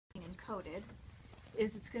encoded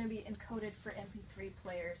is it's going to be encoded for MP3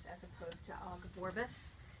 players as opposed to Ogg Vorbis,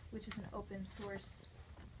 which is an open source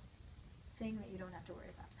thing that you don't have to worry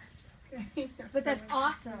about. Okay. But that's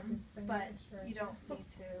awesome, but you don't need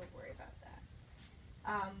to worry about that.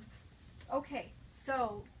 Okay,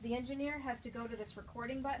 so the engineer has to go to this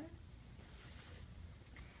recording button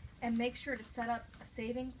and make sure to set up a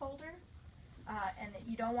saving folder, and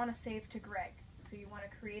you don't want to save to Greg. So you want to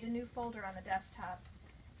create a new folder on the desktop,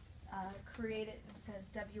 create it, and it says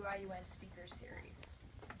WIUN Speaker Series.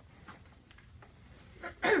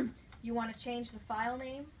 You want to change the file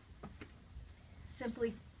name.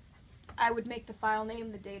 Simply, I would make the file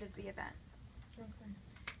name the date of the event. Okay.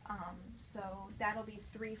 So that'll be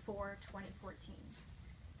 3/4/2014.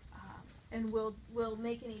 And we'll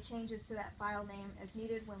make any changes to that file name as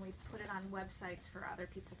needed when we put it on websites for other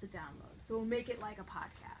people to download. So we'll make it like a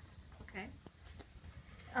podcast, okay?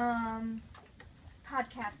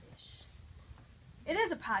 Podcast-ish. It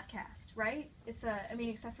is a podcast, right? It's I mean,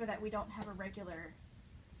 except for that we don't have a regular,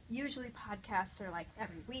 usually podcasts are like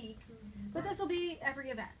every week, but this will be every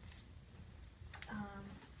event.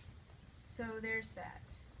 So there's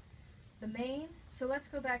that. The main, so let's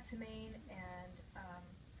go back to main and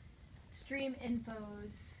stream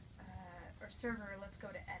infos, or server, let's go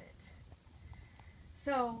to edit.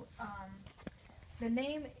 So the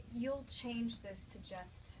name, you'll change this to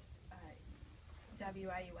just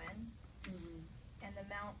WIUN, and the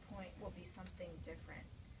mount point will be something different.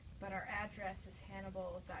 But our address is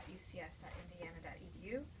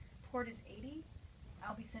hannibal.ucs.indiana.edu. Port is 80.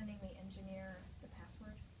 I'll be sending the engineer the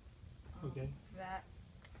password. Okay. For that.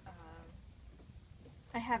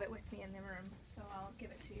 I have it with me in the room, so I'll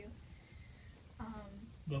give it to you.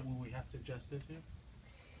 But will we have to adjust this here?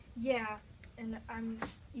 Yeah, and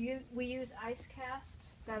we use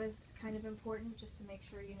IceCast. That is kind of important, just to make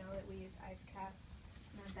sure you know that we use IceCast,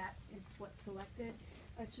 and that is what's selected.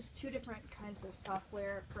 It's just two different kinds of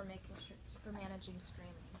software for managing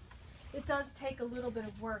streaming. It does take a little bit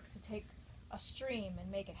of work to take a stream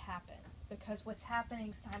and make it happen, because what's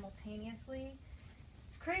happening simultaneously,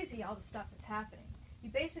 it's crazy all the stuff that's happening. You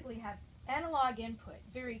basically have analog input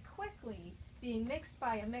very quickly being mixed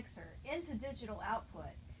by a mixer into digital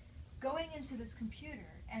output, going into this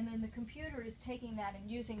computer, and then the computer is taking that and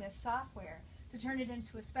using this software to turn it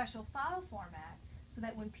into a special file format so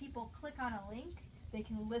that when people click on a link, they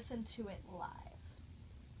can listen to it live.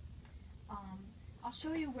 I'll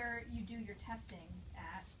show you where you do your testing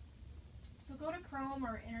at. So go to Chrome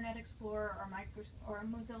or Internet Explorer or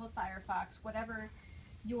Mozilla Firefox, whatever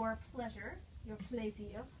your pleasure, votre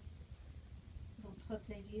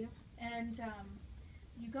plaisir, and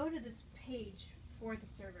you go to this page for the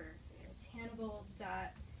server. It's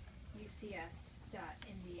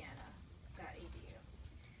hannibal.ucs.indiana.edu.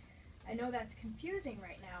 I know that's confusing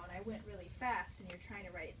right now, and I went really fast, and you're trying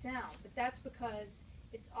to write it down, but that's because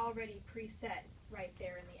it's already preset right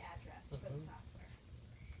there in the address for the software.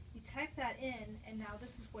 You type that in, and now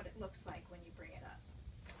this is what it looks like when you bring it up.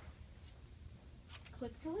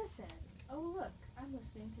 Click to listen. Oh, look, I'm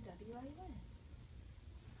listening to WIUN.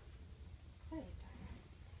 Wait.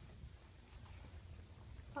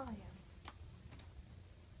 Volume.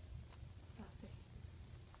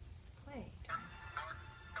 Play.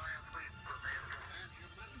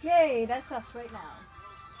 Yay, that's us right now.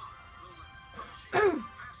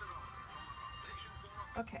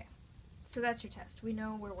 Okay, so that's your test. We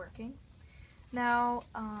know we're working. Now,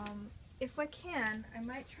 if I can, I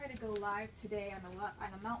might try to go live today on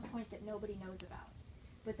a mount point that nobody knows about,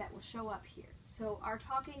 but that will show up here. So our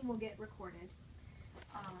talking will get recorded,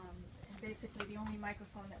 and basically the only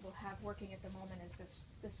microphone that we'll have working at the moment is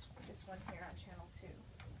this one here on channel 2.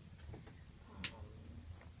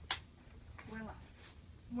 We're live.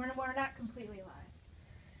 We're not completely live.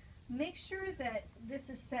 Make sure that this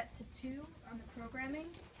is set to 2 on the programming.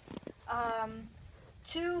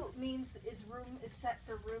 2 means is set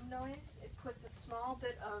for room noise. It puts a small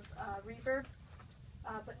bit of reverb,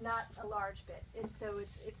 but not a large bit, and so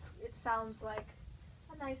it sounds like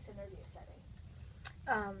a nice interview setting.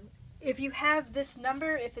 If you have this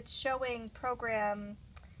number, if it's showing program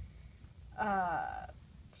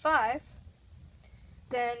 5,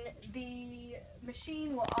 then the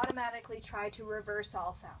machine will automatically try to reverse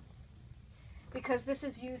all sounds, because this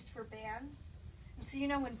is used for bands. And so, you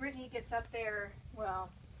know, when Brittany gets up there,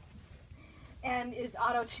 well, and is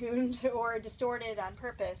auto-tuned or distorted on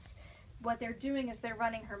purpose, what they're doing is they're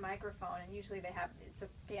running her microphone, and usually it's a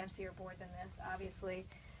fancier board than this, obviously,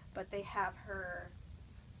 but they have her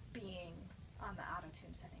being on the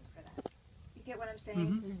auto-tune setting for that. You get what I'm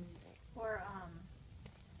saying? Mm-hmm. Or,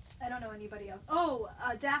 I don't know anybody else. Oh,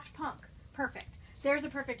 Daft Punk. Perfect. There's a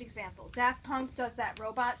perfect example. Daft Punk does that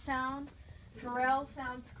robot sound. Pharrell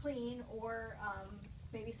sounds clean, or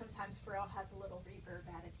maybe sometimes Pharrell has a little reverb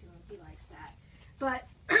added to him. He likes that. But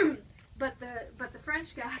but the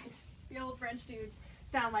French guys, the old French dudes,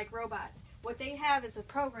 sound like robots. What they have is a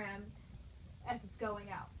program as it's going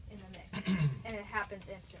out in the mix, and it happens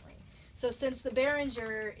instantly. So since the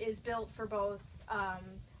Behringer is built for both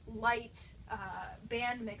light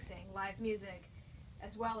band mixing, live music,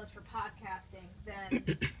 as well as for podcasting,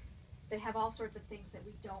 then they have all sorts of things that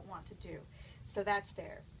we don't want to do. So that's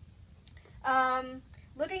there.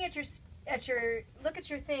 Looking at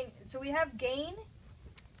your thing. So we have gain,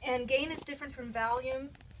 and gain is different from volume.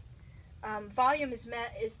 Volume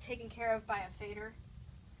is taken care of by a fader.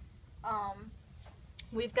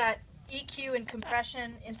 We've got EQ and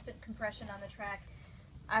compression, instant compression on the track.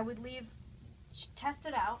 I would test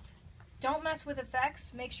it out. Don't mess with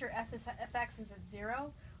effects. Make sure FX is at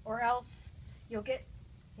 0, or else you'll get,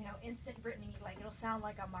 instant Britney. Like, it'll sound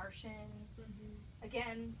like a Martian. Mm-hmm.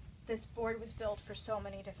 Again, this board was built for so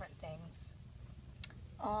many different things.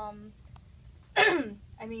 I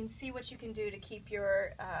mean, see what you can do to keep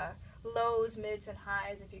your lows, mids, and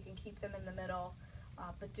highs, if you can keep them in the middle,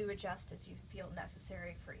 but do adjust as you feel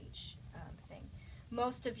necessary for each thing.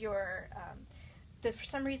 Most of your, for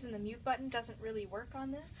some reason the mute button doesn't really work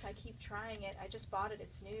on this. I keep trying it. I just bought it,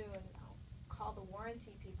 it's new, and I'll call the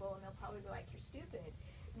warranty people, and they'll probably be like, "You're stupid."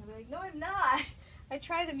 And I'll be like, "No, I'm not. I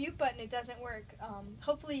try the mute button, it doesn't work."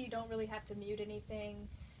 Hopefully you don't really have to mute anything.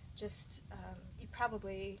 Just, you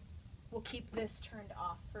probably will keep this turned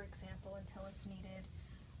off, for example, until it's needed.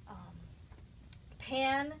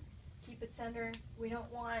 Pan, keep it center. We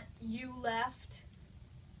don't want you left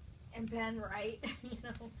and Ben right.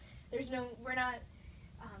 We're not,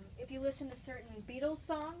 if you listen to certain Beatles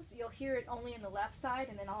songs, you'll hear it only in the left side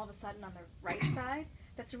and then all of a sudden on the right side.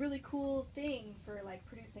 That's a really cool thing for like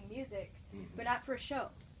producing music, but not for a show.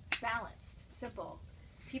 Balanced, simple.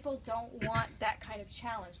 People don't want that kind of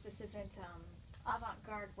challenge. This isn't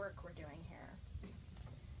avant-garde work we're doing here.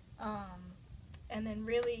 And then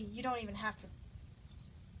really, you don't even have to,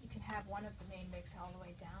 you can have one of the main mix all the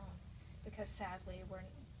way down, because sadly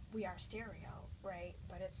we are stereo, right?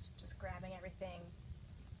 But it's just grabbing everything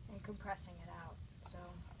and compressing it out. So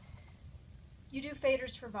you do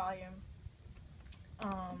faders for volume,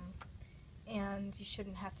 and you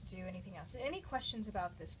shouldn't have to do anything else. Any questions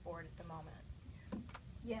about this board at the moment?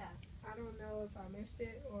 Yeah. I don't know if I missed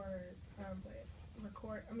it or but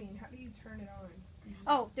record. I mean, how do you turn it on?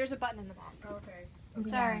 Oh, there's a button in the back. Okay.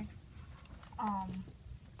 Sorry.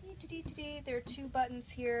 There are 2 buttons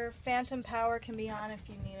here. Phantom power can be on if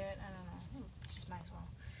you need it. I don't know. Just might as well.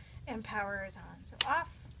 And power is on. So off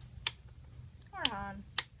or on.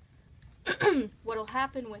 What'll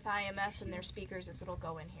happen with IMS and their speakers is it'll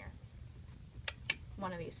go in here.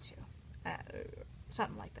 One of these 2.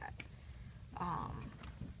 Something like that.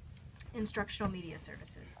 Instructional media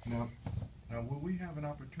services. Now, will we have an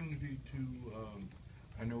opportunity to,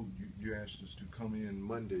 I know you asked us to come in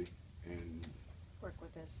Monday and work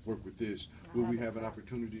with this. Will we have an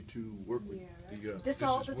opportunity to work with this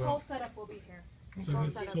whole setup will be here. So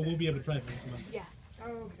we'll be able to play for this month. Yeah. Oh,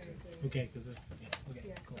 okay. Good. Okay, because okay,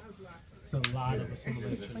 Yeah, cool. that was last time. It's a lot of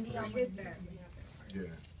assimilation. When do y'all With that, Yeah.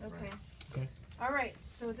 Okay. Right. Okay. All right.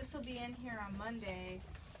 So this will be in here on Monday,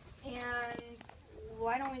 and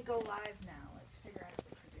why don't we go live now? Let's figure out if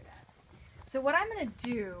we can do that. So what I'm going to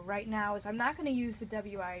do right now is I'm not going to use the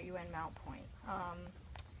WIUN mount point.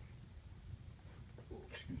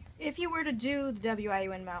 If you were to do the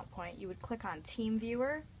WIUN mount point, you would click on Team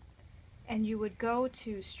Viewer, and you would go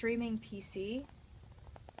to Streaming PC.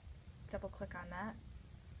 Double click on that,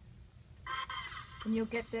 and you'll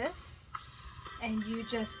get this, and you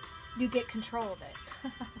get control of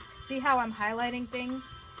it. See how I'm highlighting things?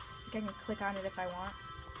 I can click on it if I want.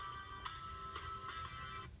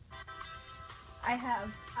 I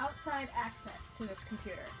have outside access to this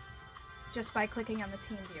computer just by clicking on the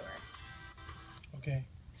Team Viewer. Okay.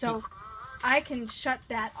 So I can shut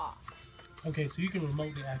that off. Okay, so you can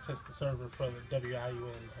remotely access the server for the WIUN.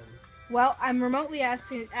 Well, I'm remotely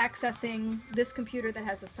accessing this computer that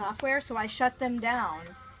has the software, so I shut them down,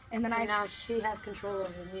 and then now she has control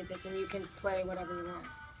over the music, and you can play whatever you want.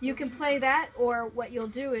 You can play that, or what you'll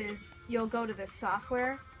do is you'll go to this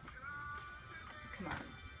software. Come on.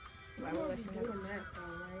 I will listen to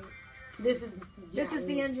this. This is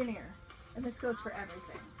the engineer, and this goes for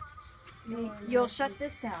everything. You'll shut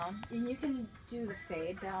this down, and you can do the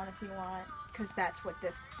fade down if you want, because that's what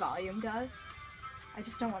this volume does. I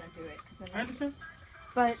just don't want to do it. I understand.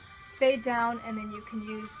 But fade down, and then you can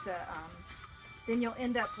use the, then you'll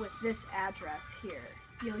end up with this address here.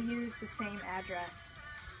 you'll use the same address,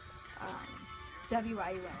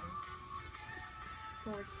 WIUN/WIUN.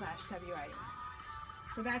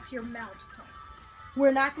 So that's your mount point.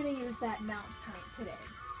 We're not going to use that mount point today.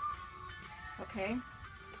 Okay?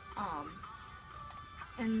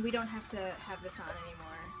 And we don't have to have this on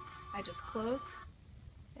anymore. I just close,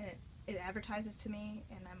 and it advertises to me,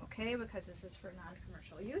 and I'm okay because this is for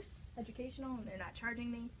non-commercial use, educational, and they're not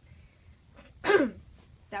charging me.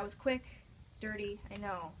 That was quick, dirty, I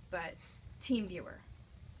know, but TeamViewer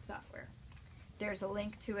software. There's a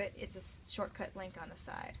link to it. It's a shortcut link on the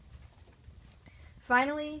side.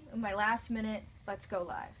 Finally, in my last minute, let's go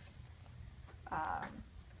live.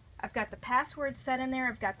 I've got the password set in there.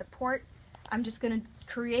 I've got the port. I'm just going to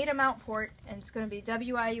create a mount port, and it's going to be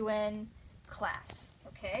WIUN class,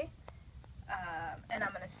 okay? And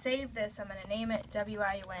I'm going to save this. I'm going to name it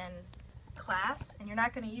WIUN class, and you're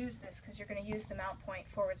not going to use this because you're going to use the mount point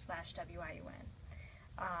 /WIUN.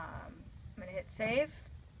 I'm going to hit save,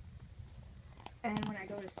 and when I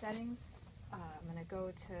go to settings, I'm going to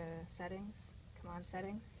go to settings. Come on,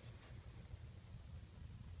 settings.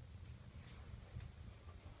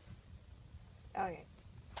 Okay.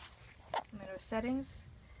 I'm going to go to settings,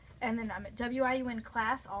 and then I'm at WIUN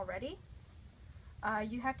class already.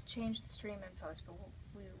 You have to change the stream infos, but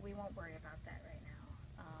we won't worry about that right now.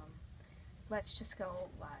 Let's just go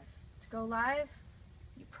live. To go live,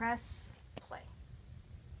 you press play.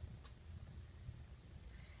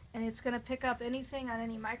 And it's going to pick up anything on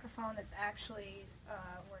any microphone that's actually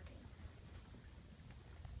working.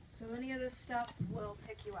 So any of this stuff will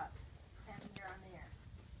pick you up, and you're on the air.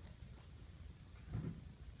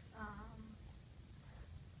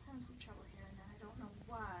 Having some trouble here, and I don't know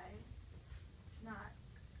why it's not.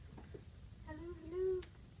 Hello, hello.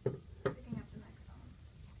 Picking up the microphone.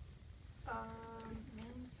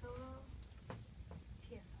 Main solo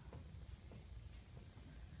piano.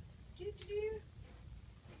 We're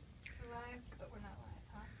live, but we're not live,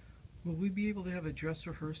 huh? Will we be able to have a dress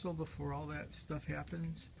rehearsal before all that stuff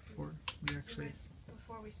happens? Before we actually...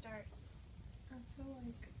 Before we start. I feel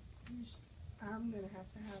like I'm gonna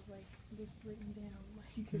have to have like this written down,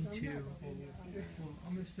 like, because Me I'm too. not gonna remember this. Well,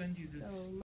 I'm gonna send you this. So